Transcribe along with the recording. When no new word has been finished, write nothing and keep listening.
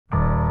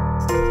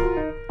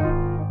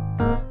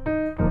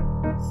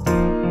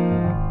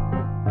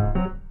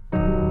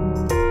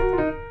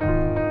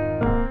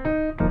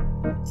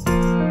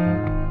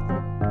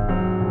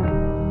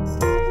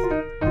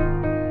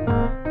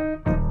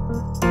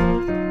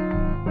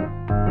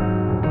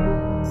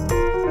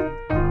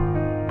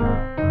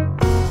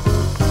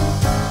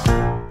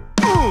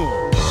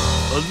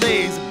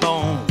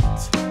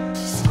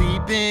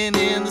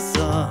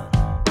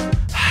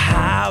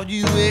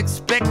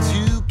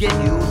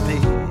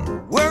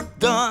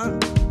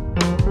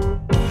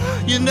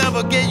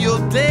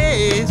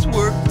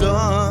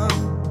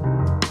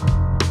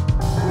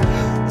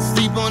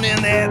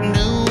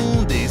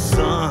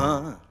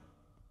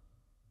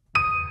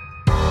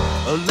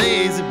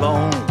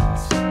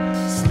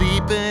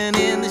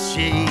sleeping in the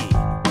shade.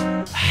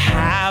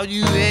 How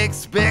you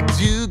expect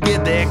to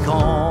get that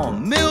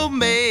cornmeal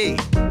made?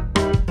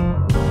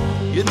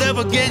 You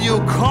never get your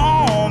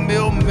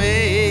cornmeal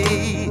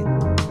made.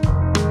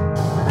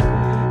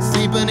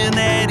 Sleeping in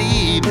that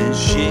evening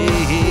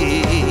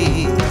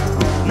shade.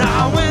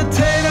 Now when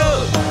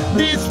taters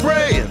need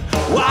spraying,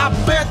 well, I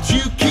bet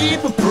you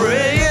keep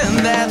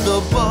praying that the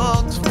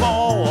bugs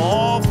fall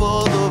off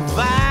of the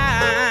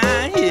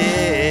vine,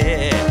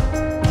 yeah.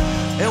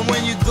 And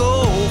when you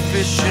go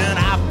fishing,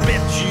 I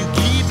bet you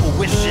keep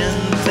wishing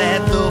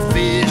that the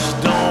fish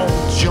don't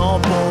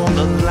jump on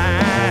the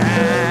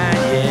line,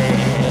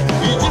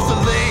 yeah. You're just a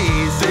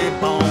lazy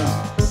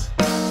bones,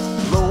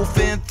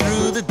 loafing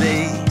through the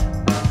day.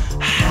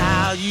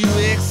 How you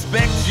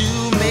expect to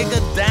make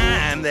a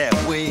dime that